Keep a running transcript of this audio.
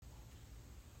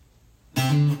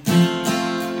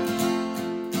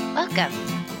Welcome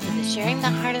to the Sharing the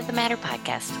Heart of the Matter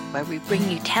podcast, where we bring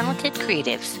you talented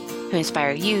creatives who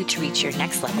inspire you to reach your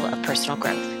next level of personal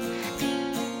growth.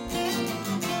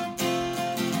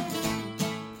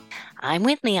 I'm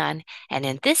with Leon, and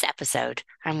in this episode,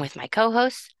 I'm with my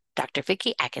co-host, Dr.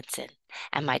 Vicki Atkinson,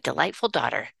 and my delightful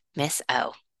daughter, Miss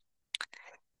O.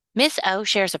 Miss O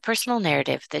shares a personal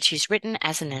narrative that she's written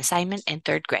as an assignment in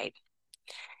third grade.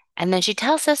 And then she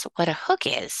tells us what a hook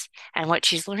is and what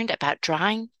she's learned about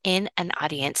drawing in an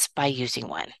audience by using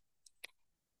one.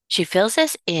 She fills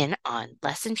us in on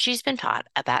lessons she's been taught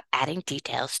about adding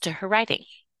details to her writing.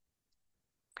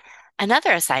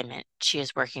 Another assignment she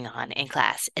is working on in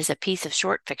class is a piece of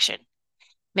short fiction.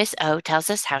 Miss O tells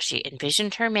us how she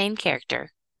envisioned her main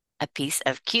character, a piece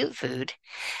of cute food,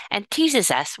 and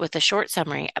teases us with a short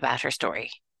summary about her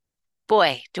story.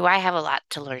 Boy, do I have a lot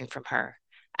to learn from her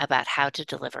about how to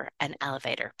deliver an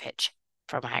elevator pitch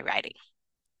for my writing.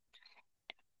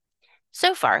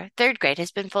 So far, third grade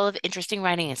has been full of interesting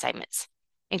writing assignments,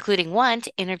 including one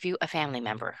to interview a family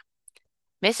member.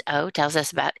 Miss O tells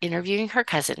us about interviewing her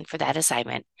cousin for that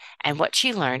assignment and what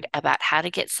she learned about how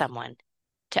to get someone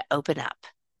to open up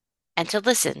and to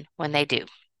listen when they do.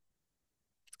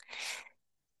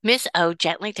 Miss O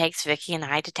gently takes Vicki and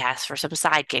I to task for some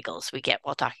side giggles we get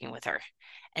while talking with her,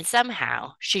 and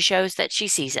somehow she shows that she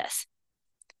sees us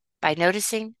by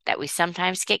noticing that we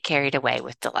sometimes get carried away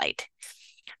with delight.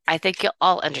 I think you'll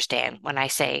all understand when I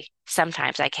say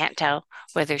sometimes I can't tell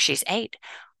whether she's 8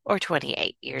 or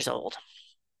 28 years old.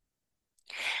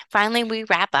 Finally, we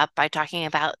wrap up by talking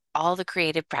about all the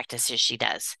creative practices she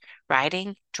does,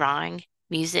 writing, drawing,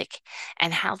 music,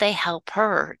 and how they help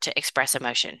her to express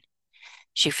emotion.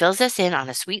 She fills us in on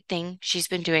a sweet thing she's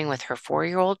been doing with her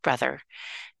 4-year-old brother,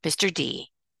 Mr. D,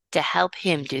 to help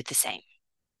him do the same.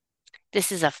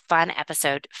 This is a fun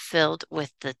episode filled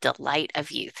with the delight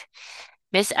of youth.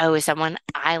 Miss O is someone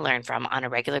I learn from on a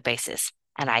regular basis,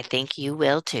 and I think you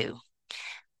will too.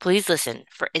 Please listen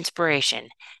for inspiration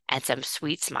and some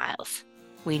sweet smiles.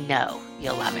 We know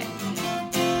you'll love it.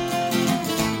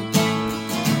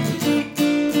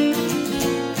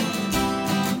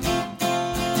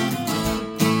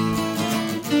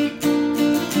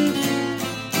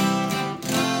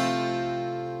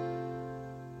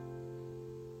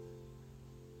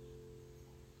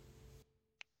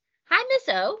 Hi, Miss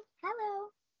O. Hello.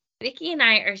 Vicki and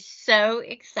I are so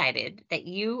excited that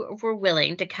you were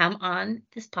willing to come on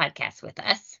this podcast with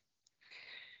us.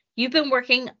 You've been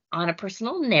working on a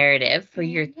personal narrative for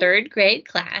your third grade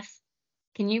class.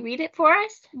 Can you read it for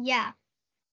us? Yeah.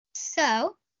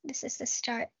 So, this is the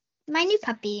start. My New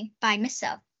Puppy by Miss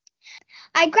O.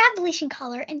 I grab the leash and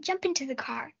collar and jump into the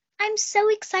car. I'm so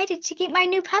excited to get my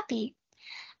new puppy.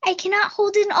 I cannot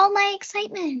hold in all my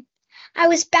excitement. I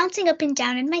was bouncing up and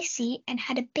down in my seat and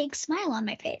had a big smile on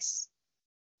my face.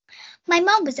 My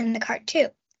mom was in the car too.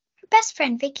 Her best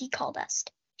friend Vicki called us.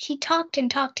 She talked and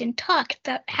talked and talked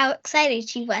about how excited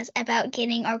she was about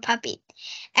getting our puppy.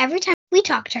 Every time we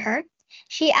talked to her,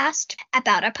 she asked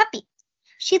about our puppy.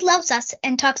 She loves us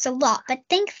and talks a lot, but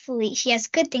thankfully she has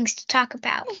good things to talk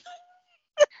about.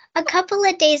 A couple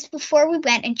of days before we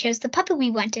went and chose the puppy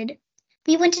we wanted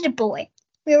a boy.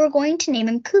 We were going to name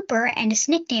him Cooper, and his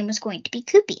nickname was going to be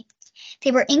Coopy.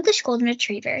 They were English Golden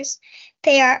Retrievers.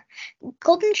 They are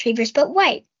Golden Retrievers, but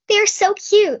white. They are so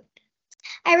cute.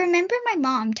 I remember my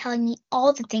mom telling me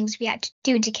all the things we had to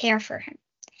do to care for him.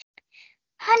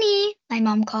 Honey, my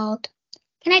mom called.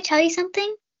 Can I tell you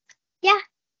something? Yeah,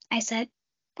 I said.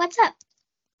 What's up?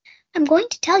 I'm going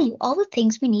to tell you all the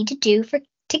things we need to do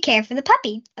to care for the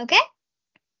puppy, okay?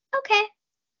 Okay,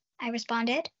 I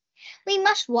responded. We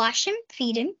must wash him,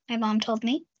 feed him, my mom told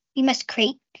me. We must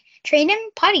train him,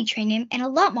 potty train him, and a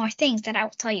lot more things that I will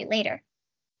tell you later.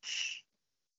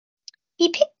 We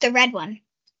picked the red one.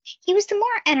 He was the more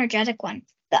energetic one.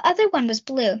 The other one was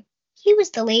blue. He was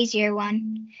the lazier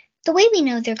one. The way we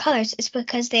know their colors is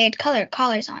because they had colored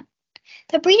collars on.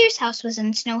 The breeder's house was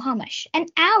in Snohomish, an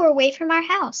hour away from our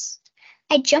house.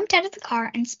 I jumped out of the car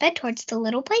and sped towards the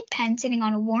little white pen sitting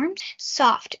on a warm,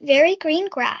 soft, very green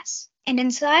grass, and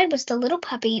inside was the little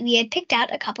puppy we had picked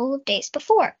out a couple of days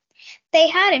before. They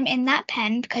had him in that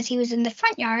pen because he was in the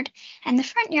front yard, and the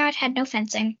front yard had no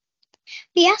fencing.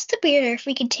 We asked the breeder if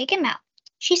we could take him out.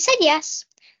 She said yes,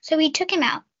 so we took him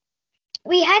out.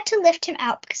 We had to lift him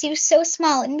out because he was so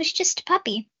small and was just a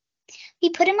puppy. We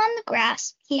put him on the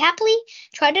grass. He happily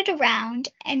trotted around,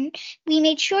 and we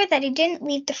made sure that he didn't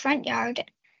leave the front yard.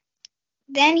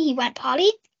 Then he went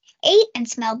potty, ate and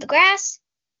smelled the grass.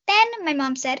 Then my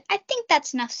mom said, I think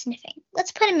that's enough sniffing.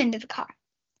 Let's put him into the car.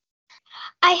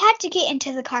 I had to get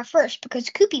into the car first because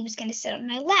Coopy was going to sit on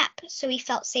my lap, so he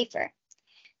felt safer.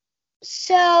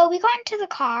 So we got into the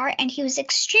car, and he was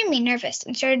extremely nervous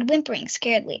and started whimpering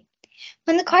scaredly.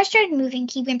 When the car started moving,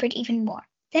 he whimpered even more.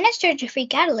 Then I started to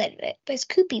freak out a little bit because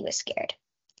Koopy was scared.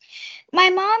 My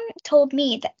mom told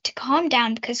me that to calm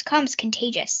down because calm's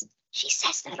contagious. She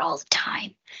says that all the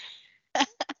time.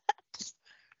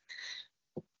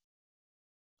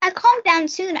 I calmed down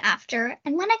soon after,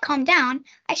 and when I calmed down,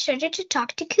 I started to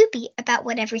talk to Koopy about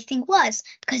what everything was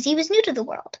because he was new to the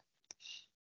world.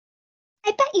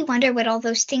 I bet you wonder what all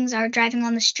those things are driving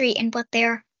on the street and what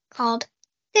they're called.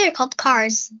 They're called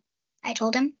cars, I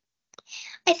told him.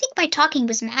 I think my talking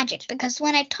was magic because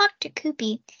when I talked to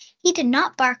Koopy, he did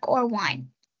not bark or whine.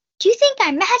 Do you think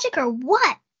I'm magic or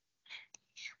what?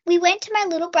 We went to my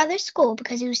little brother's school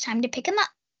because it was time to pick him up.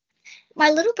 My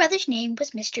little brother's name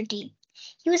was Mr. D.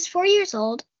 He was 4 years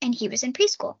old and he was in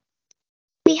preschool.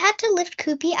 We had to lift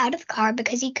Koopy out of the car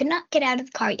because he could not get out of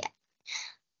the car yet.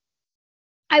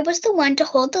 I was the one to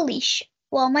hold the leash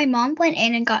while my mom went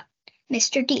in and got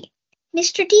Mr. D.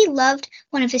 Mr. D loved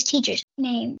one of his teachers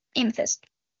named Amethyst.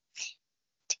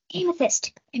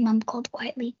 Amethyst, my mom called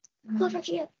quietly. Over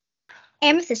here.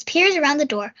 Amethyst peers around the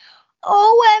door.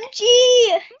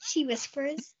 OMG, she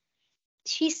whispers.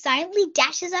 She silently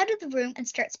dashes out of the room and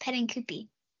starts petting Koopy.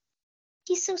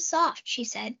 He's so soft, she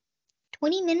said.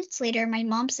 20 minutes later, my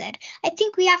mom said, I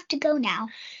think we have to go now.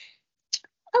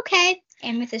 Okay,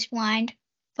 Amethyst whined.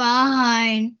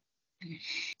 Fine.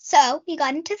 So we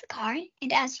got into the car,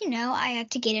 and as you know, I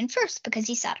had to get in first because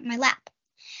he sat on my lap.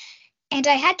 And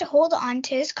I had to hold on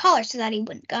to his collar so that he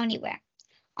wouldn't go anywhere.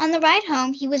 On the ride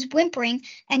home, he was whimpering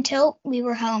until we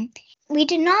were home. We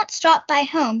did not stop by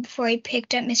home before we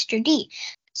picked up Mr. D,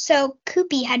 so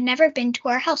Koopy had never been to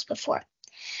our house before.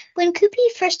 When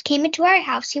Koopy first came into our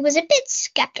house, he was a bit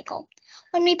skeptical.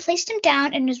 When we placed him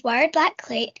down in his wired black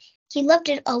crate, he loved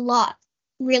it a lot,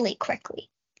 really quickly.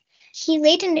 He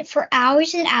laid in it for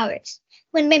hours and hours.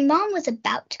 When my mom was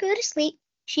about to go to sleep,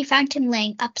 she found him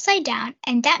laying upside down,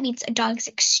 and that means a dog is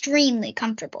extremely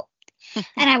comfortable.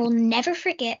 And I will never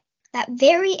forget that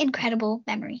very incredible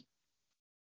memory.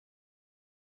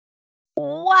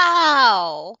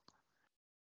 Wow.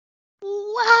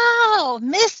 Wow.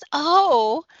 Miss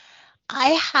O, I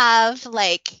have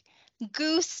like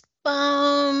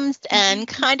goosebumps and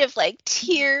kind of like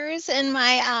tears in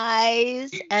my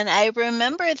eyes. And I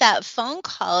remember that phone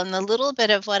call and the little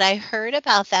bit of what I heard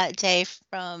about that day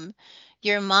from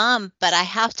your mom. But I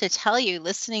have to tell you,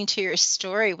 listening to your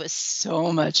story was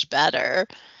so much better.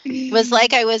 It was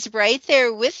like I was right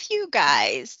there with you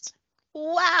guys.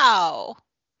 Wow.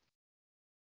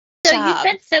 So you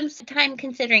spent some time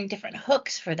considering different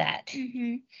hooks for that.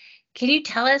 Mm-hmm. Can you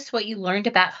tell us what you learned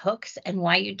about hooks and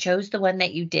why you chose the one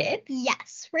that you did?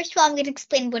 Yes. First of all, I'm going to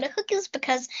explain what a hook is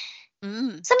because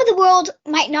some of the world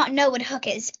might not know what a hook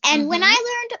is. And when I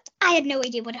learned, I had no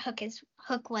idea what a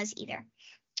hook was either.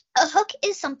 A hook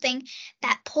is something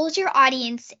that pulls your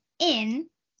audience in.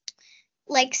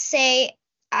 Like, say,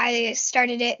 I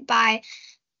started it by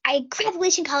I grabbed the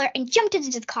leashing collar and jumped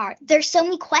into the car. There's so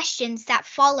many questions that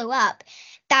follow up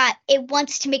that it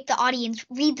wants to make the audience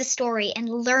read the story and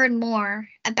learn more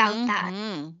about that.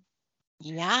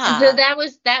 Yeah. So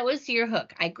that was your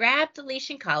hook. I grabbed the leash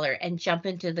and collar and jump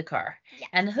into the car. Yeah.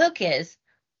 And the hook is,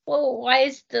 well, why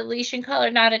is the leash and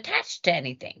collar not attached to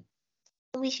anything?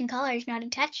 The leash and collar is not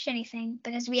attached to anything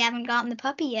because we haven't gotten the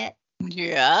puppy yet.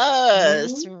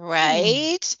 Yes,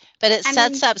 right. But it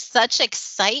sets up such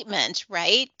excitement,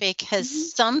 right?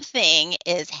 Because something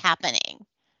is happening.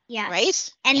 Yeah. Right?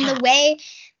 And the way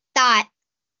that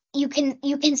you can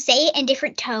say it in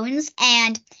different tones,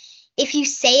 and if you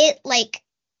say it like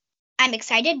I'm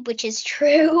excited, which is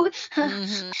true.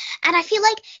 And I feel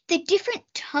like the different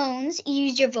tones you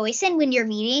use your voice in when you're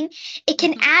reading, it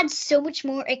can add so much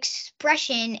more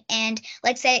expression. And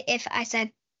like, say, if I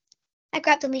said, I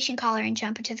grabbed the leash and collar and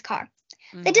jump into the car.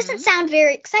 That doesn't sound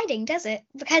very exciting, does it?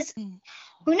 Because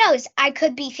who knows? I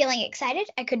could be feeling excited.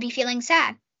 I could be feeling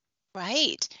sad.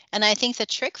 Right. And I think the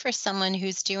trick for someone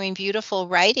who's doing beautiful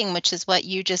writing, which is what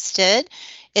you just did,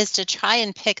 is to try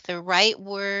and pick the right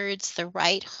words, the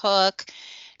right hook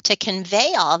to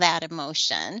convey all that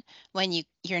emotion. When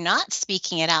you're not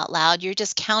speaking it out loud, you're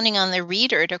just counting on the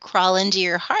reader to crawl into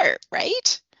your heart,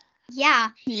 right? Yeah.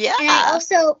 Yeah. And I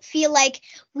also feel like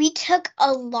we took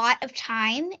a lot of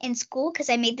time in school because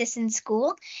I made this in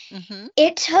school.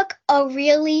 It took a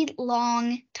really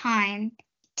long time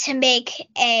to make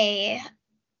a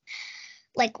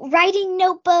like writing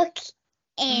notebook,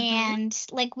 and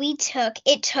like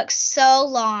it took so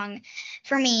long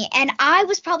for me, and I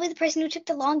was probably the person who took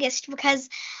the longest because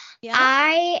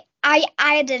I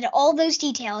did all those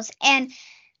details, and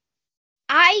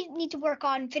I need to work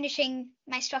on finishing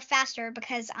my stuff faster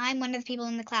because I'm one of the people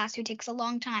in the class who takes a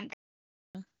long time.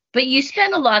 But you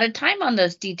spend a lot of time on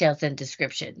those details and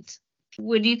descriptions.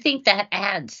 What do you think that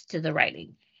adds to the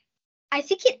writing? I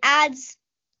think it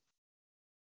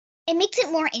makes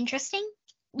it more interesting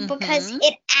because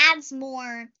it adds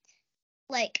more,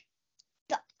 like,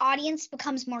 the audience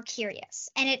becomes more curious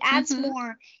and it adds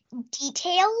more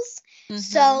details.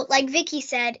 So, like Vicky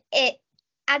said, it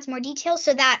adds more details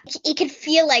so that it could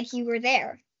feel like you were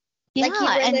there. Yeah, like you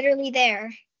were literally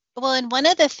there. Well, and one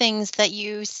of the things that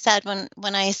you said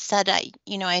when I said I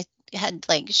had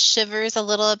like shivers a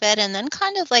little bit and then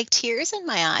kind of like tears in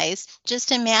my eyes,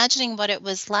 just imagining what it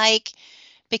was like,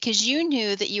 because you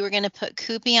knew that you were going to put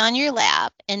Koopy on your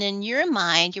lap, and in your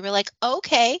mind you were like,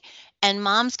 okay, and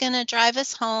Mom's going to drive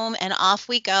us home and off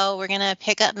we go. We're going to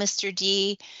pick up Mr.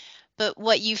 D. But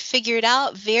what you figured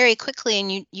out very quickly,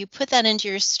 and you put that into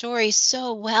your story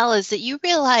so well, is that you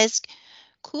realized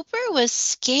Cooper was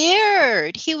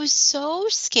scared. He was so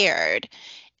scared.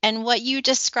 And what you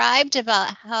described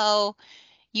about how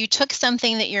you took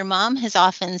something that your mom has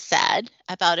often said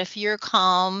about if you're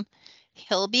calm,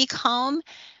 he'll be calm.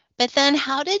 But then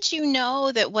how did you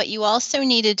know that what you also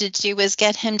needed to do was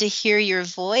get him to hear your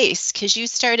voice? Because you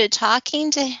started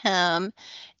talking to him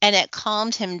and it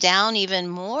calmed him down even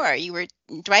more. You were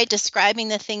describing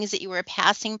the things that you were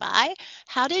passing by.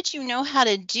 How did you know how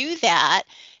to do that?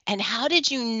 And how did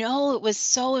you know it was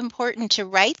so important to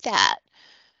write that?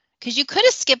 Because you could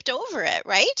have skipped over it,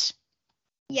 right?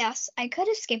 Yes, I could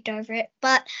have skipped over it,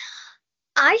 but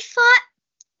I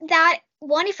thought that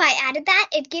one, if I added that,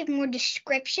 it'd give more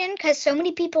description because so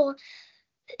many people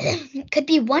could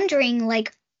be wondering,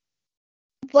 like,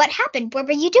 what happened? What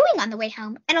were you doing on the way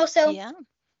home? And also,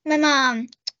 my mom,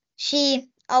 she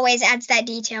always adds that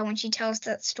detail when she tells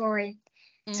the story.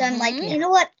 So I'm like, you know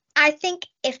what? I think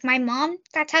if my mom,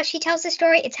 that's how she tells the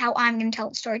story, it's how I'm going to tell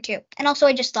the story too. And also,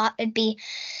 I just thought it'd be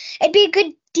a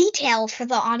good detail for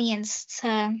the audience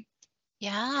to,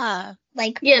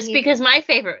 like. Yes, because my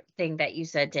favorite thing that you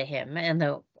said to him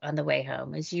on the way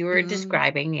home is you were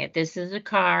describing it. This is a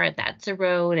car, and that's a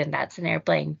road, and that's an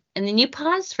airplane. And then you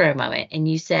paused for a moment and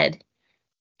you said,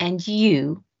 and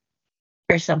you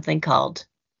are something called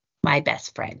my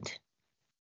best friend.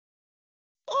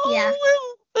 Yeah.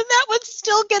 And that one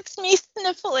still gets me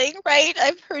sniffling, right?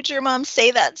 I've heard your mom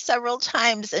say that several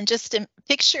times, and just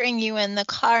picturing you in the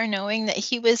car knowing that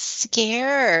he was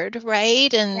scared,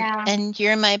 right? And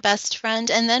you're my best friend.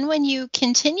 And then when you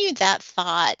continued that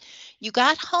thought, you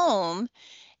got home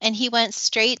and he went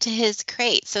straight to his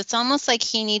crate. So it's almost like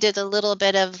he needed a little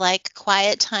bit of like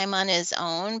quiet time on his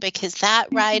own, because that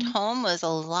ride home was a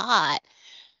lot.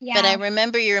 Yeah. But I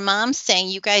remember your mom saying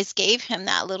you guys gave him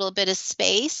that little bit of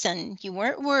space and you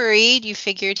weren't worried. You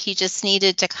figured he just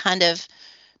needed to kind of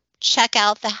check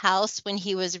out the house when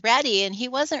he was ready, and he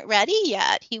wasn't ready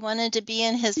yet. He wanted to be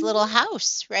in his little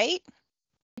house, right?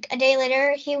 A day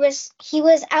later, he was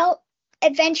out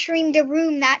adventuring the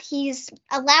room that he's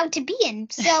allowed to be in.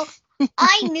 So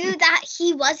I knew that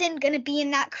he wasn't going to be in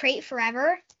that crate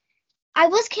forever. I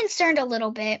was concerned a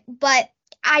little bit, but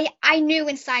I knew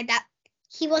inside that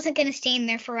he wasn't going to stay in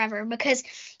there forever because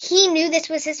he knew this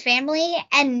was his family.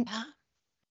 And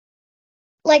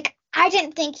like, I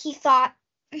didn't think he thought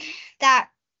that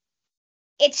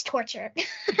it's torture.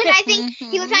 And I think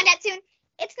he would find out soon.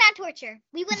 It's not torture.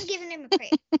 We wouldn't have given him a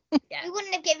crate. We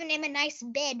wouldn't have given him a nice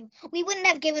bed. We wouldn't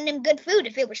have given him good food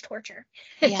if it was torture.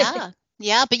 Yeah.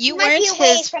 Yeah, but you might weren't be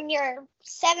away from your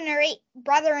 7 or 8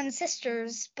 brother and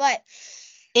sisters, but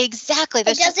exactly.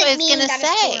 That's just what I was going to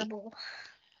say. Horrible.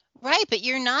 Right, but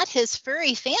you're not his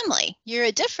furry family. You're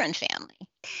a different family.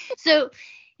 So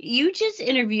you just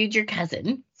interviewed your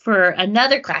cousin for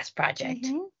another class project.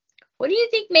 What do you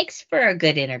think makes for a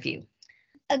good interview?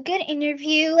 A good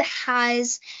interview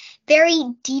has very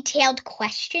detailed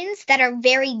questions that are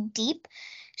very deep,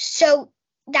 so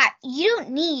that you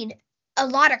don't need a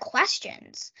lot of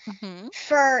questions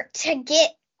to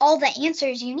get all the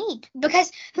answers you need.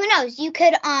 Because who knows, you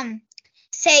could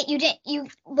say you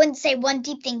wouldn't say one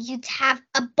deep thing, you'd have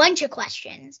a bunch of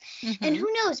questions. And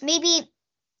who knows, maybe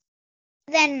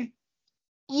then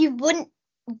you wouldn't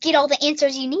get all the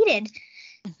answers you needed.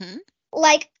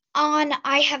 Like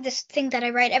I have this thing that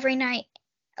I write every night,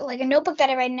 like a notebook that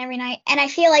I write in every night, and I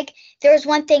feel like there was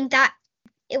one thing that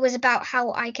it was about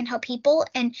how I can help people,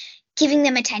 and giving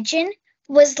them attention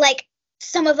was like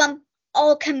some of them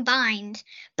all combined,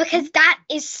 because that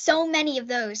is so many of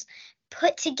those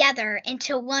put together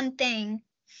into one thing.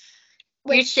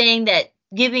 You're saying that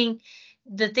giving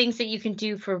the things that you can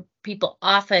do for people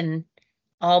often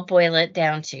all boil it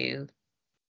down to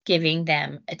giving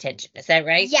them attention. Is that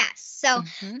right? Yes. So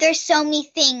there's so many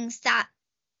things that,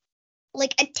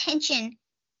 like attention,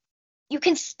 you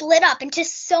can split up into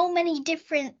so many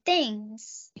different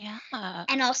things. Yeah.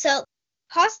 And also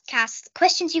podcasts,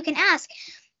 questions you can ask,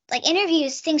 like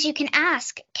interviews, things you can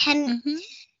ask can,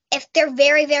 if they're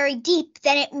very, very deep,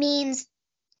 then it means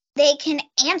they can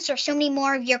answer so many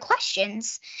more of your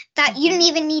questions that you don't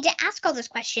even need to ask all those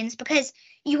questions because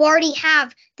you already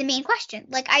have the main question.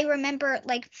 Like I remember,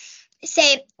 like,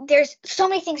 say there's so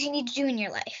many things you need to do in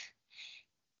your life.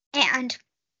 And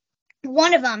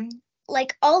one of them,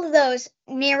 like all of those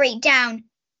narrate down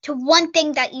to one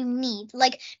thing that you need.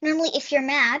 Like normally if you're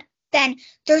mad, then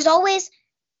there's always,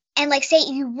 and like say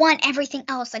you want everything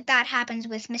else, like that happens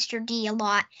with Mr. D a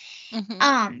lot.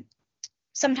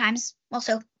 Sometimes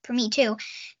also for me too,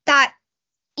 that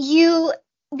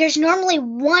there's normally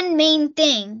one main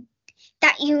thing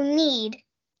that you need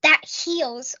that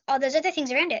heals all those other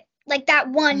things around it. Like that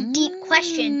one deep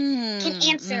question can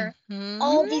answer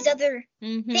all these other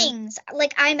things.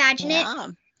 Like I imagine it,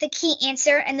 the key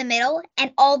answer in the middle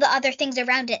and all the other things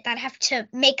around it that have to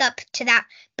make up to that,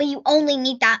 but you only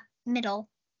need that middle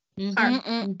part.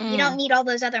 You don't need all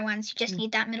those other ones. You just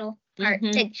need that middle part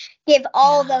to give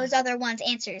all those other ones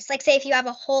answers. Like say if you have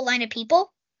a whole line of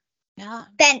people,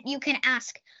 then you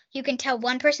can tell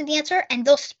one person the answer and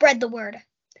they'll spread the word.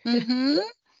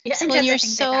 Well, you're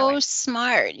so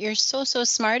smart. You're so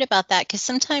smart about that because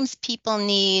sometimes people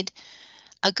need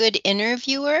a good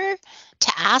interviewer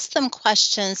to ask them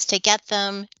questions to get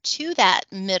them to that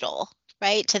middle,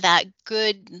 right? To that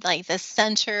good, like the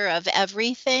center of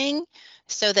everything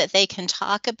so that they can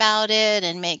talk about it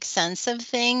and make sense of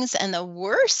things. And the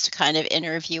worst kind of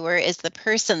interviewer is the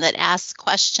person that asks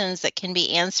questions that can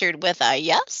be answered with a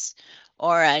yes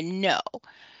or a no.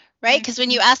 Right? Because when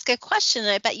you ask a question,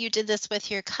 and I bet you did this with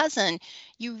your cousin,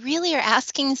 you really are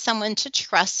asking someone to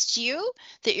trust you,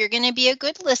 that you're going to be a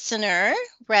good listener,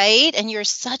 right? And you're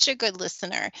such a good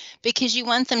listener because you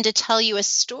want them to tell you a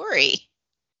story.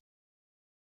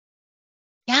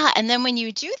 Yeah. And then when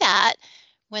you do that,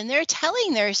 when they're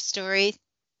telling their story,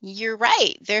 you're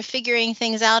right. They're figuring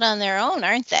things out on their own,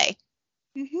 aren't they?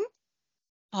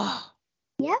 Oh.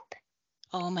 Yep.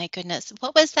 Oh my goodness.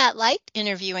 What was that like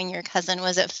interviewing your cousin?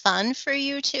 Was it fun for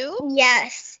you too?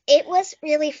 Yes, it was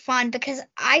really fun because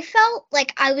I felt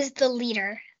like I was the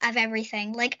leader of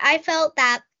everything. Like I felt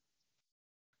that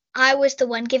I was the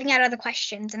one giving out all the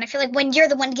questions. And I feel like when you're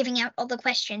the one giving out all the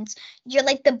questions, you're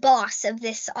like the boss of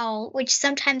this all, which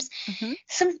sometimes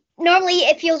normally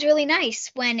it feels really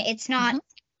nice when it's not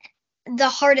the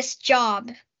hardest job.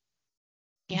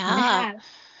 Yeah.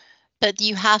 But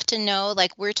you have to know,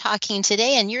 like we're talking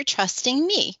today and you're trusting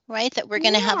me, right? That we're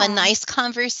going to have a nice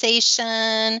conversation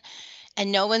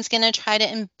and no one's going to try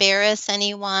to embarrass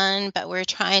anyone, but we're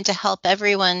trying to help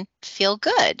everyone feel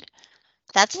good.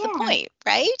 That's the point,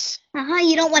 right?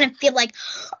 You don't want to feel like,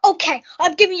 okay,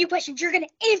 I'm giving you questions, you're going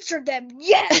to answer them.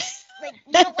 Yes. Like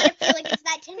you don't want to feel like it's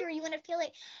that tender. You want to feel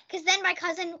like, because then my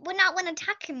cousin would not want to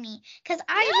talk to me because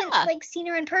I haven't like seen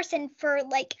her in person for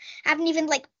like, I haven't even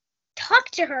like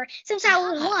talked to her since I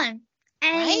was 1.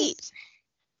 And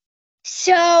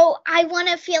so I want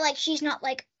to feel like she's not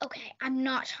like, okay, I'm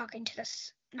not talking to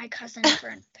my cousin for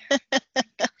another.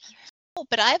 Oh,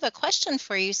 but I have a question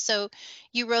for you. So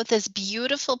you wrote this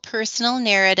beautiful personal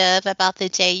narrative about the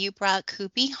day you brought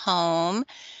Koopy home.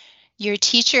 Your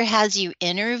teacher has you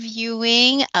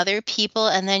interviewing other people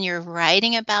and then you're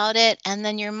writing about it. And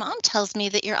then your mom tells me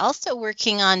that you're also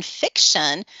working on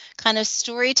fiction, kind of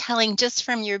storytelling just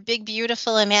from your big,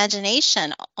 beautiful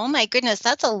imagination. Oh my goodness,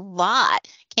 that's a lot.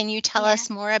 Can you tell us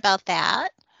more about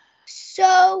that?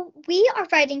 So we are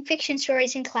writing fiction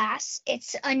stories in class.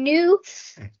 It's a new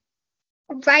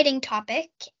writing topic.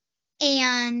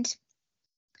 And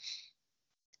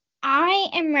I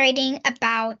am writing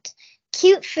about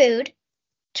cute food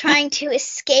trying to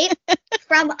escape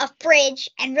from a fridge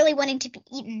and really wanting to be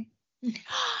eaten.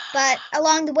 But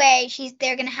along the way,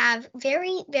 they're going to have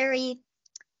very, very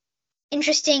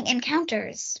interesting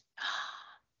encounters.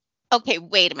 Okay,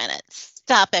 wait a minute.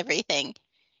 Stop everything.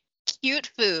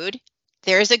 Cute food.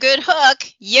 There's a good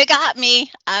hook. You got me.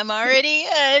 I'm already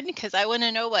in because I want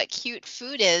to know what cute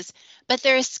food is. But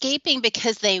they're escaping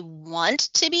because they want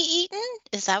to be eaten?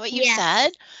 Is that what you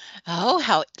said?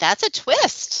 Oh, that's a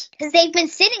twist. Because they've been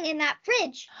sitting in that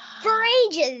fridge for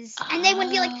ages. And they would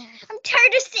be like, I'm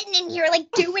tired of sitting in here, like,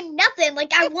 doing nothing.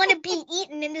 Like, I want to be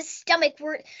eaten in this stomach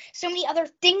where so many other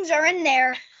things are in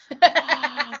there.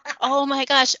 Oh, my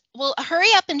gosh. Well, hurry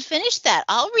up and finish that.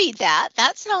 I'll read that.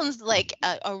 That sounds like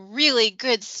a really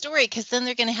good story because then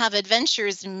they're going to have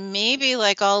adventures maybe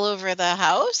like all over the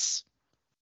house.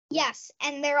 Yes,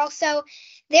 and they're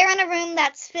in a room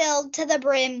that's filled to the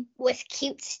brim with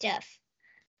cute stuff.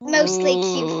 Mostly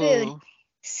cute food. Ooh.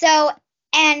 So,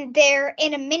 and they're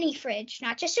in a mini fridge,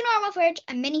 not just a normal fridge,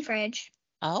 a mini fridge.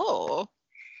 Oh.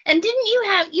 And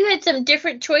didn't you had some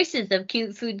different choices of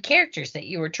cute food characters that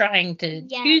you were trying to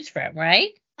choose from, right?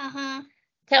 Uh-huh.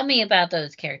 Tell me about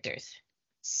those characters.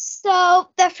 So,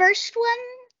 the first one,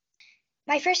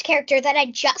 my first character that I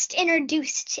just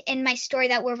introduced in my story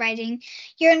that we're writing,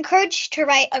 you're encouraged to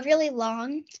write a really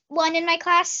long one in my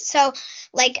class. So,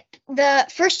 like,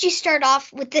 first you start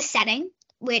off with the setting,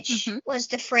 which was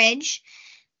the fridge.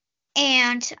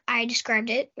 And I described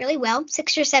it really well. 8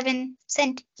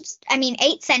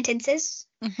 sentences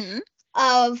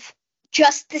of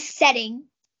just the setting.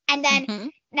 And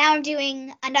then now I'm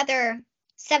doing another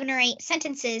 7 or 8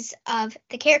 sentences of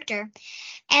the character.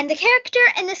 And the character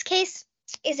in this case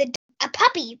is a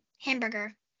puppy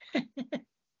hamburger.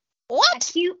 What? A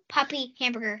cute puppy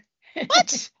hamburger.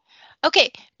 What? Okay,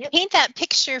 paint that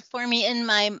picture for me in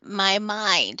my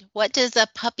mind. What does a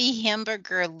puppy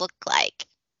hamburger look like?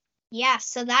 Yeah,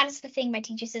 so that is the thing my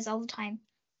teacher says all the time.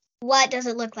 What does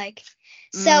it look like?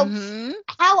 So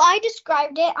how I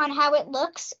described it on how it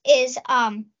looks is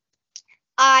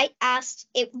I asked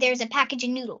if there's a package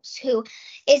of noodles who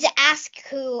the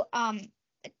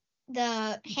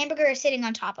hamburger is sitting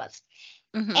on top of.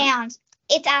 And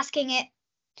it's asking it,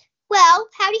 well,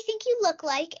 how do you think you look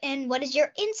like and what does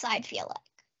your inside feel like?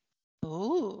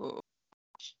 Ooh.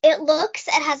 It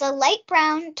has a light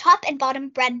brown top and bottom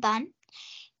bread bun.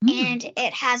 And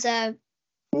it has a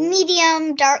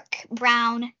medium dark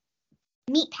brown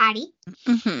meat patty.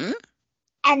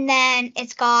 And then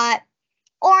it's got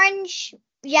orange,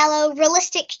 yellow,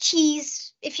 realistic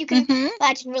cheese. If you can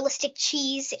imagine realistic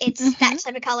cheese, it's that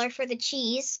type of color for the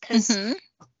cheese. Because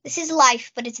this is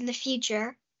life, but it's in the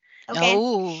future. Okay?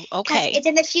 Oh, okay. It's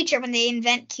in the future when they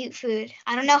invent cute food.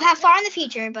 I don't know how far in the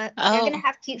future, but they're going to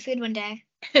have cute food one day.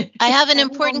 I have an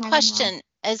important question.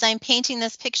 As I'm painting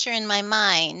this picture in my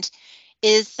mind,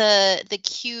 is the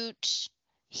cute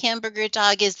hamburger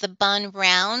dog, is the bun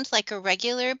round like a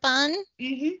regular bun?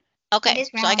 Okay,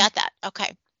 so I got that.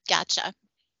 Okay, gotcha.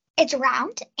 It's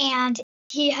round, and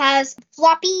he has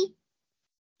floppy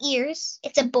ears.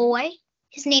 It's a boy.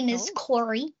 His name is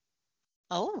Corey.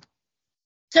 Oh.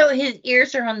 So his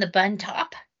ears are on the bun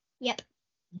top? Yep.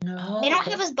 No. They don't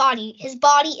have his body. His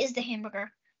body is the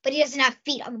hamburger. But he doesn't have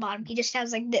feet on the bottom. He just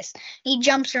has like this. He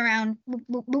jumps around. Boop,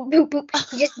 boop, boop, boop, boop.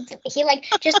 He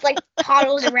just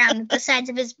toddles around the sides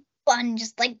of his bun,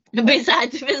 just like the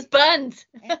sides of his buns.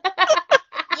 Yep,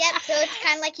 so it's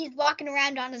kind of like he's walking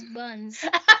around on his buns.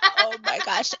 Oh my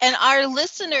gosh. And our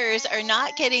listeners are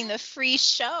not getting the free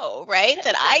show, right?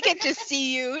 That I get to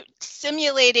see you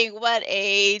simulating what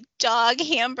a dog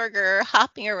hamburger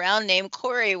hopping around named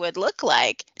Corey would look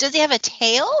like. Does he have a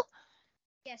tail?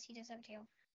 Yes, he does have a tail.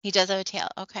 He does have a tail.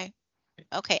 Okay.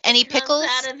 Okay. Any pickles?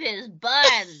 Out of his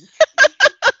buns.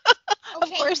 Okay, of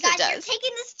course guys, it does. You're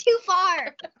taking this too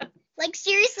far. Like,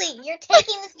 seriously, you're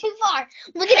taking this too far.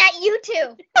 Looking at you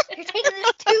two. You're taking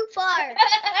this too far.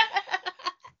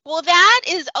 Well, that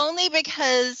is only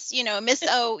because, Miss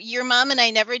O, your mom and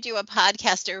I never do a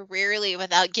podcast, or rarely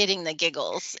without getting the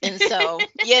giggles. And so,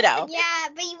 Yeah,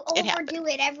 but you overdo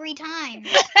it every time.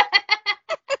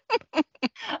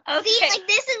 Okay. See, like,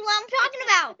 this is what I'm talking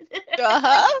about.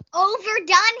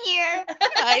 Overdone here.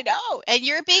 I know. And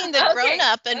you're being the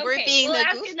grown-up, and we're being the goofballs.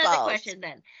 Ask another question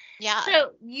then. Yeah.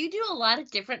 So you do a lot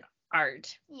of different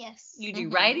art. Yes. You do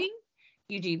writing.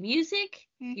 You do music.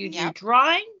 You do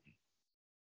drawing.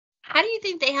 How do you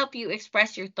think they help you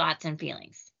express your thoughts and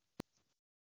feelings?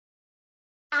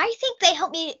 I think they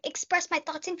help me express my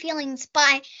thoughts and feelings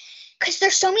because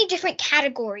there's so many different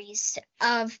categories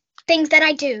of things that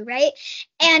I do, right?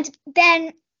 And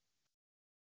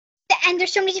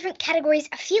there's so many different categories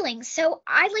of feelings. So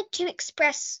I like to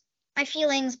express my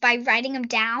feelings by writing them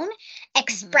down,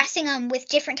 expressing them with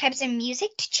different types of music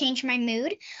to change my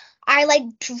mood. I like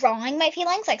drawing my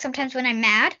feelings. Like sometimes when I'm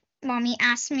mad, Mommy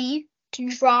asks me to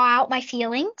draw out my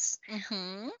feelings,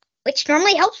 which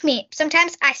normally helps me.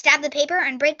 Sometimes I stab the paper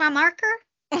and break my marker.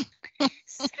 And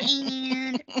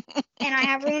I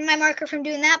have ruined my marker from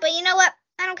doing that. But you know what?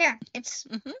 I don't care. It's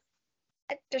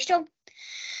they're still.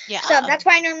 Yeah. So that's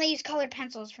why I normally use colored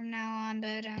pencils from now on.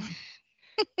 But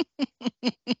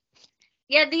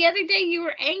yeah, the other day you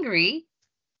were angry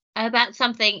about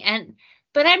something,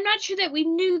 but I'm not sure that we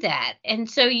knew that. And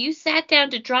so you sat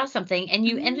down to draw something, and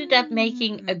you ended up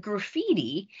making a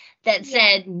graffiti that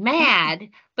said "mad,"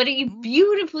 but you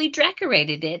beautifully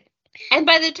decorated it. And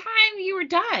by the time you were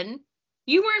done,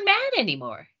 you weren't mad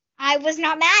anymore. I was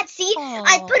not mad. See,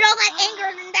 I put all that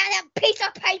anger in that piece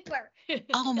of paper.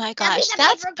 Oh my That gosh, piece of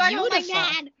that's paper got all my beautiful.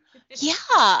 mad.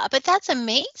 Yeah, but that's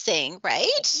amazing, right?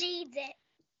 It needs it.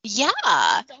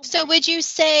 Yeah. So So bad. would you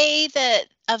say that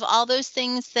of all those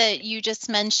things that you just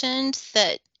mentioned,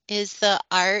 that is the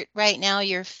art right now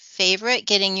your favorite,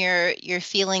 getting your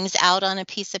feelings out on a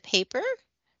piece of paper?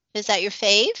 Is that your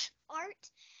fave? Art.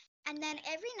 And then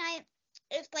every night,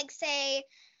 if like say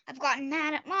I've gotten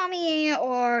mad at mommy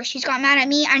or she's got mad at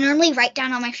me, I normally write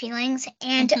down all my feelings,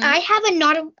 and Mhm. I have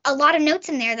a lot of notes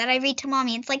in there that I read to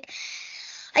mommy. It's like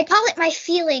I call it my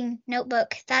feeling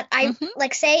notebook, that I Mhm.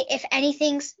 like say if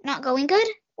anything's not going good,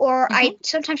 or I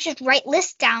sometimes just write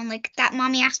lists down like that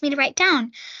mommy asked me to write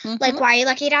down. Like, Mhm. why are you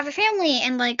lucky to have a family?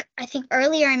 And like I think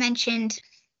earlier I mentioned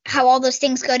how all those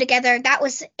things go together. That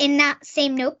was in that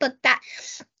same notebook that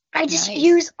I just Nice.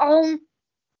 use all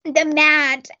the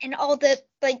mad and all the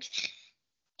like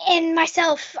in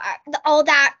myself, all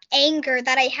that anger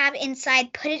that I have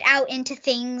inside, put it out into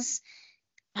things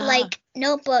like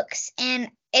notebooks. And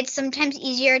it's sometimes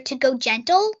easier to go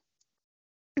gentle.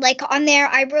 Like on there,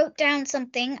 I wrote down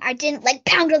something. I didn't like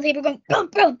pound on the paper going boom,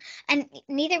 boom, and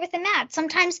neither with the mad.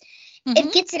 Sometimes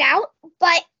it gets it out,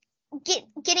 but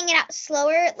getting it out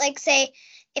slower, like say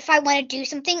if I want to do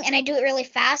something and I do it really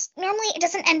fast, normally it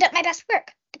doesn't end up my best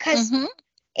work because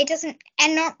it doesn't.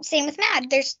 And same with mad.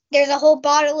 There's a whole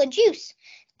bottle of juice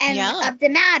and of the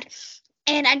mad,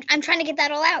 and I'm trying to get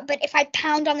that all out. But if I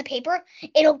pound on the paper,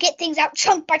 it'll get things out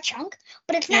chunk by chunk.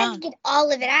 But it's not to get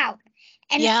all of it out,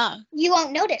 and you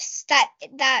won't notice that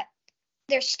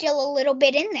there's still a little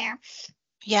bit in there.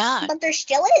 Yeah. But there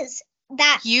still is.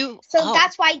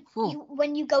 That's why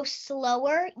when you go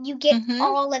slower, you get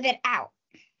all of it out,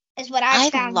 is what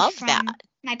I've found from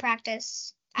my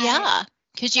practice. Yeah,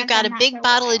 because you've got a big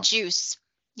bottle of juice.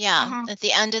 Yeah, at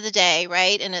the end of the day,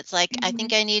 right? And it's like, I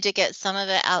think I need to get some of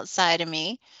it outside of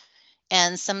me.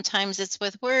 And sometimes it's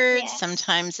with words. Yes.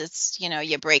 Sometimes it's,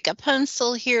 you break a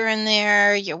pencil here and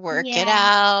there, you work it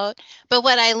out. But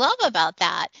what I love about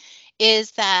that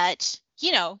is that,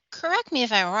 correct me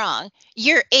if I'm wrong,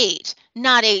 you're 8,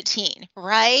 not 18,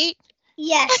 right?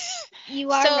 Yes, you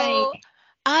are So right.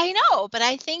 I know, but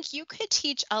I think you could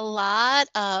teach a lot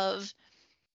of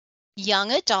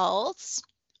young adults,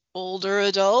 older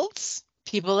adults,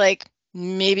 people like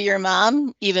maybe your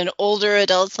mom, even older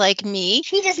adults like me.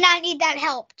 She does not need that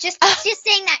help. Just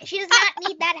saying that. She does not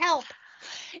need that help.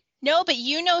 No, but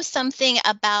you know something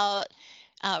about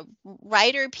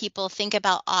writer people think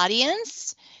about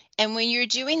audience. And when you're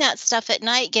doing that stuff at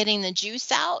night, getting the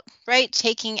juice out, right?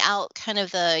 Taking out kind of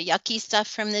the yucky stuff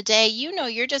from the day,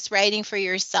 you're just writing for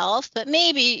yourself, but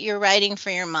maybe you're writing for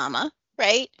your mama,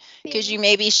 right? Because you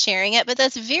may be sharing it, but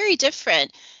that's very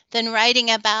different than writing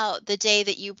about the day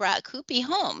that you brought Koopy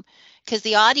home. Because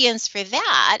the audience for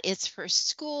that is for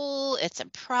school, it's a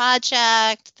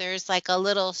project, there's like a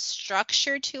little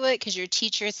structure to it because your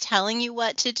teacher is telling you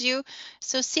what to do.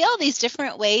 So see all these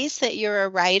different ways that you're a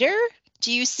writer?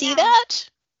 Do you see that?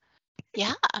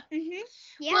 Yeah.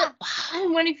 Yeah.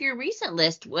 Well, one of your recent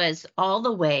lists was all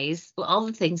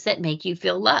the things that make you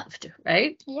feel loved,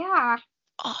 right? Yeah.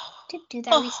 Oh. Did do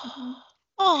that recently.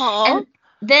 Oh. And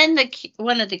then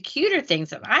one of the cuter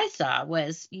things that I saw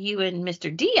was you and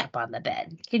Mr. D up on the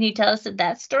bed. Can you tell us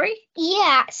that story?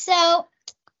 Yeah. So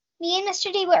me and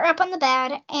Mr. D were up on the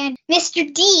bed, and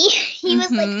Mr. D, he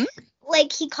was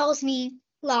like he calls me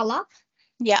Lala.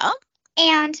 Yeah.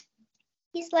 And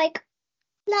he's like,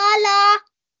 Lala,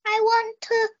 I want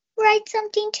to write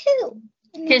something too.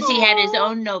 Because he had his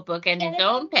own notebook and his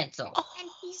own pencil. And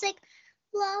he's like,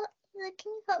 Lala, can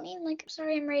you help me? I'm like,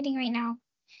 sorry, I'm writing right now.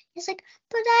 He's like,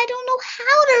 but I don't know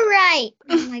how to write.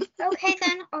 And I'm like, okay,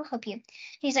 then I'll help you. And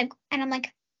he's like, and I'm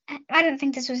like, I didn't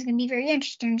think this was going to be very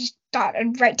interesting. I just thought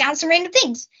I'd write down some random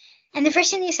things. And the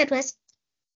first thing he said was,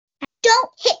 don't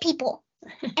hit people.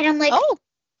 And I'm like, oh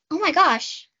my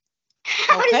gosh.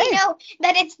 How does he know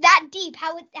that it's that deep?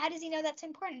 How does he know that's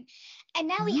important? And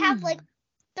now we have like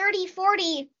 30,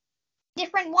 40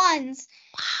 different ones.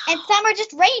 Wow. And some are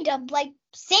just random, like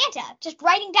Santa, just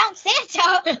writing down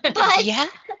Santa. But yeah.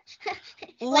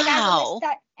 Like I have a list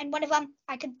that, and one of them,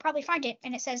 I could probably find it,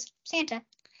 and it says Santa.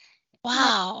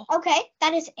 Wow. Like, okay,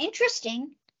 that is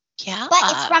interesting. Yeah. But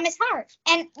it's from his heart.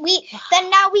 And then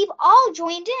now we've all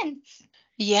joined in.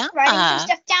 Yeah. Writing some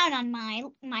stuff down on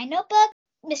my notebook,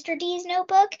 Mr. D's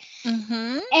notebook.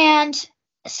 And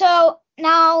so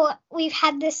now we've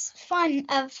had this fun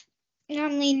of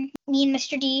normally me and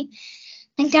Mr. D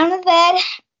laying down on the bed,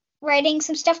 writing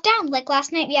some stuff down. Like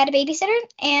last night we had a babysitter,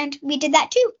 and we did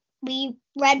that too. We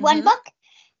read one book,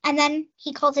 and then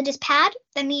he calls it his pad.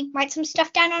 Then we write some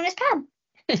stuff down on his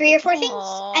pad. 3 or 4 things,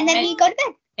 and then we go to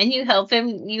bed. And you help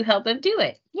him do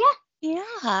it.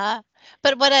 Yeah.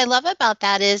 But what I love about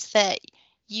that is that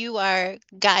you are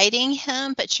guiding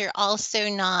him, but you're also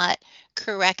not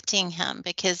correcting him,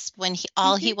 because when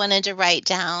all he wanted to write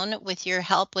down with your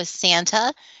help was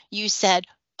Santa, you said,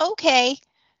 okay,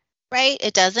 right?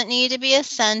 It doesn't need to be a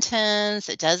sentence.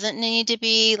 It doesn't need to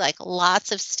be like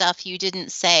lots of stuff you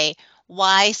didn't say.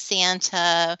 Why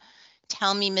Santa?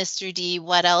 Tell me, Mr. D,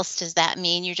 what else does that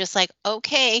mean? You're just like,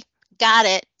 okay, got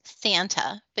it,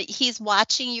 Santa. But he's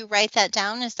watching you write that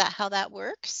down. Is that how that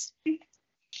works?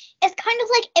 It's kind of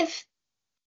like if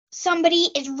somebody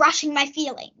is rushing my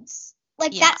feelings.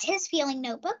 Like, that's his feeling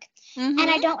notebook. And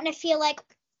I don't want to feel like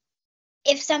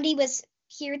if somebody was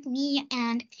here with me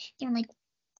and they're like,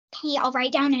 hey, I'll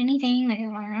write down anything.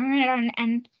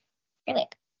 And they're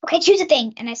like, okay, choose a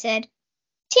thing. And I said,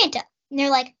 Santa. And they're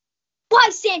like, why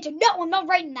Santa? No, I'm not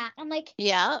writing that. I'm like,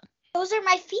 yeah, those are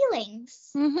my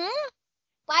feelings.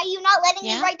 Why are you not letting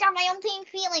me write down my own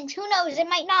feelings? Who knows? It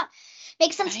might not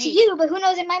make sense to you, but who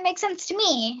knows? It might make sense to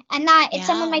me. And that it's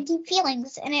some of my deep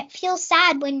feelings. And it feels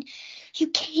sad when you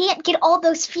can't get all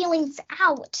those feelings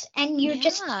out, and you're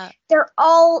just, they're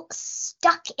all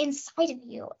stuck inside of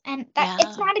you. And that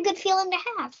it's not a good feeling to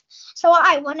have. So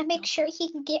I want to make sure he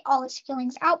can get all his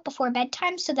feelings out before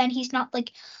bedtime, so then he's not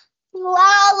like,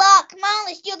 la, come on,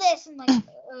 let's do this. And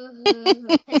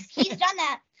like, he's done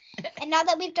that. And now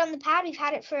that we've done the pad, we've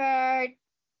had it for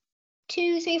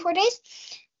 2, 3, 4 days.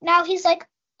 Now he's like,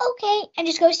 okay, and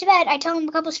just goes to bed. I tell him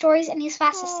a couple stories, and he's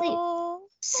fast asleep.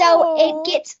 So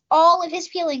it gets all of his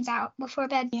feelings out before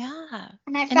bed. Yeah.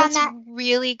 And I found that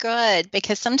really good,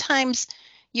 because sometimes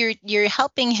you're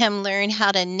helping him learn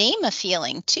how to name a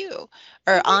feeling too,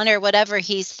 or honor whatever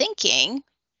he's thinking,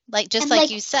 like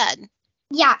you said.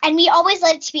 Yeah, and we always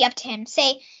let it be up to him.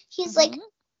 Say, he's like,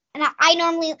 and I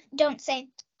normally don't say,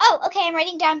 oh, okay, I'm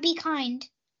writing down be kind.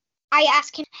 I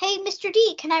ask him, hey, Mr.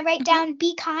 D, can I write down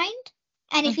be kind?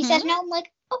 And if he says no, I'm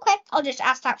like, okay, I'll just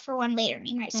ask that for one later. And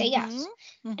he might say yes.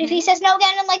 If he says no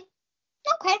again, I'm like,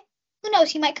 okay, who knows?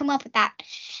 He might come up with that.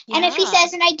 Yeah. And if he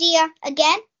says an idea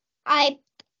again,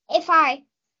 if I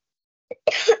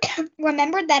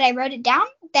remembered that I wrote it down,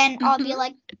 then I'll be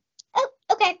like, oh,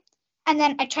 okay. And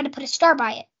then I try to put a star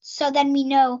by it. So then we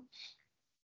know.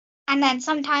 And then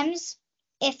sometimes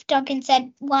if Duncan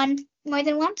said one more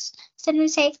than once, then we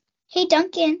say, hey,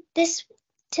 Duncan,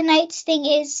 tonight's thing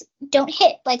is don't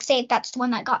hit. Like, say that's the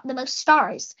one that got the most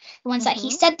stars, the ones that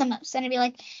he said the most. Then I'd be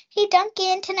like, hey,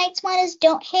 Duncan, tonight's one is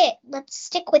don't hit. Let's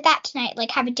stick with that tonight.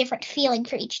 Like, have a different feeling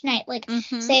for each night. Like,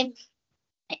 say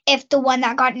if the one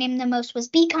that got named the most was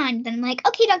be kind, then I'm like,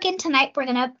 okay, Duncan, tonight we're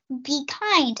going to be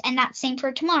kind. And that's same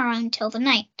for tomorrow until the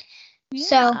night. Yeah.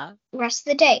 So rest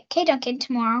of the day, okay, Duncan,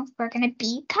 tomorrow we're going to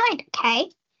be kind, okay?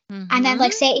 And then,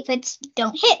 like, say if it's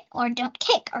don't hit or don't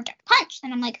kick or don't punch,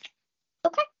 then I'm like,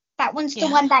 okay, that one's the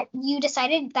one that you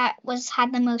decided that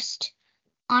had the most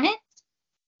on it.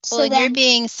 Well, so you're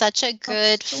being such a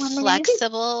good,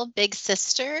 flexible big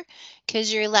sister,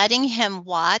 because you're letting him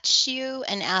watch you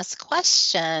and ask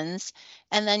questions,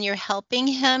 and then you're helping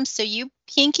him. So you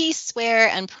pinky swear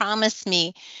and promise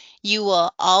me you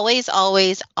will always,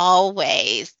 always,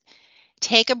 always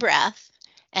take a breath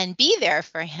and be there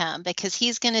for him, because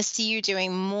he's going to see you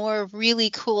doing more really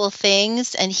cool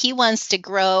things, and he wants to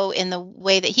grow in the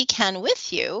way that he can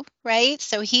with you, right?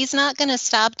 So he's not going to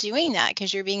stop doing that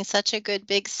because you're being such a good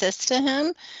big sis to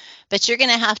him, but you're going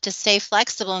to have to stay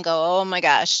flexible and go, oh my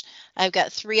gosh, I've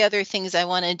got 3 other things I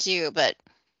want to do, but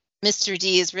Mr.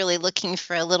 D is really looking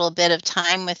for a little bit of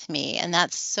time with me, and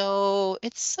it's so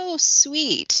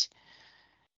sweet.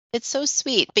 It's so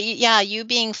sweet. But yeah, you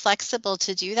being flexible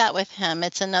to do that with him,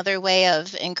 it's another way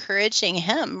of encouraging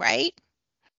him, right?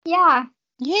 Yeah.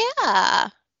 Yeah.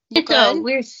 So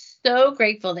we're so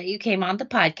grateful that you came on the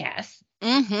podcast,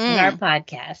 our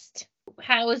podcast.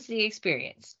 How was the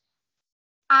experience?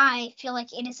 I feel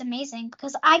like it is amazing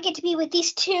because I get to be with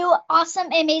these 2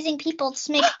 awesome, amazing people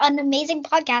to make an amazing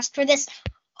podcast for this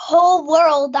whole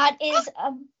world that is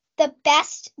the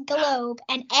best globe,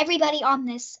 and everybody on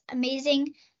this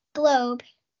amazing globe.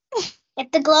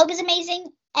 If the globe is amazing,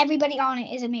 everybody on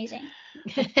it is amazing.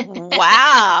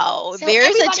 Wow. So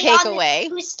there's a takeaway.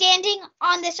 Who's standing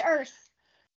on this earth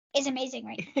is amazing,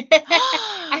 right?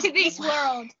 I think this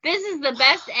world. This is the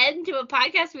best end to a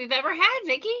podcast we've ever had,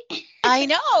 Vicki. I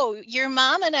know. Your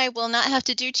mom and I will not have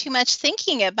to do too much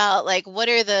thinking about, like, what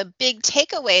are the big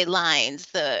takeaway lines,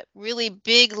 the really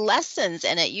big lessons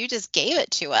in it. You just gave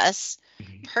it to us.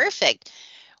 Perfect.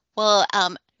 Well,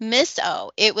 Miss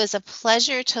O, it was a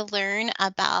pleasure to learn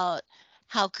about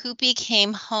how Koopy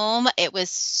came home. It was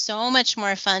so much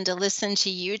more fun to listen to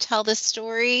you tell the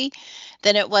story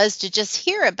than it was to just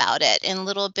hear about it in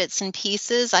little bits and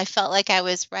pieces. I felt like I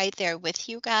was right there with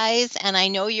you guys, and I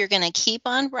know you're going to keep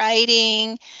on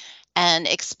writing and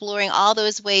exploring all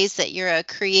those ways that you're a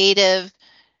creative,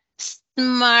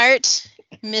 smart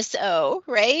Miss O,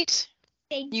 right?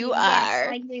 Thank You you. are. Yes,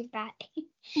 I believe that.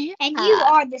 Yeah. And you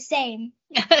are the same.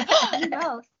 You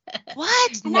both.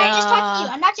 What? I'm not just talking to you.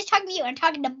 No. I'm not just talking to you. I'm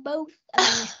talking to both of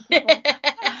these people.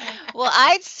 Well,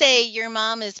 I'd say your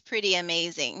mom is pretty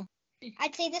amazing.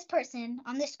 I'd say this person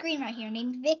on the screen right here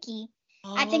named Vicky.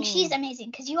 I think she's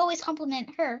amazing because you always compliment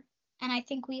her. And I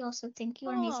think we also think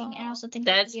you're amazing. And I also think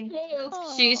That's you're true.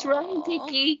 She's right,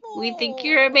 Vicky. We think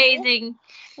you're amazing.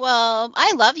 Well,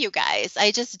 I love you guys.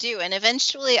 I just do. And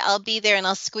eventually I'll be there and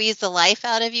I'll squeeze the life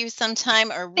out of you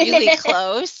sometime or really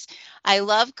close. I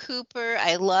love Cooper.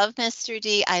 I love Mr.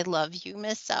 D. I love you,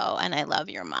 Miss O. And I love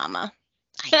your mama.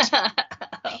 I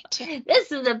do.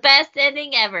 This is the best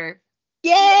ending ever.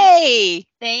 Yay!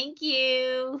 Thank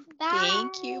you. Bye.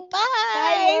 Thank you. Bye,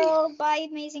 Bye. world. Bye,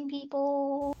 amazing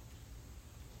people.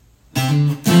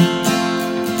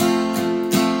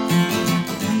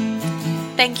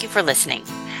 Thank you for listening.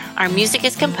 Our music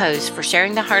is composed for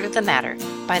Sharing the Heart of the Matter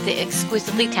by the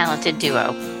exquisitely talented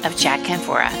duo of Jack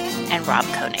Canfora and Rob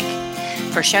Koenig.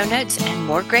 For show notes and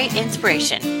more great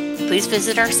inspiration, please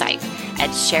visit our site at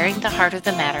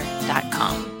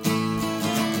sharingtheheartofthematter.com.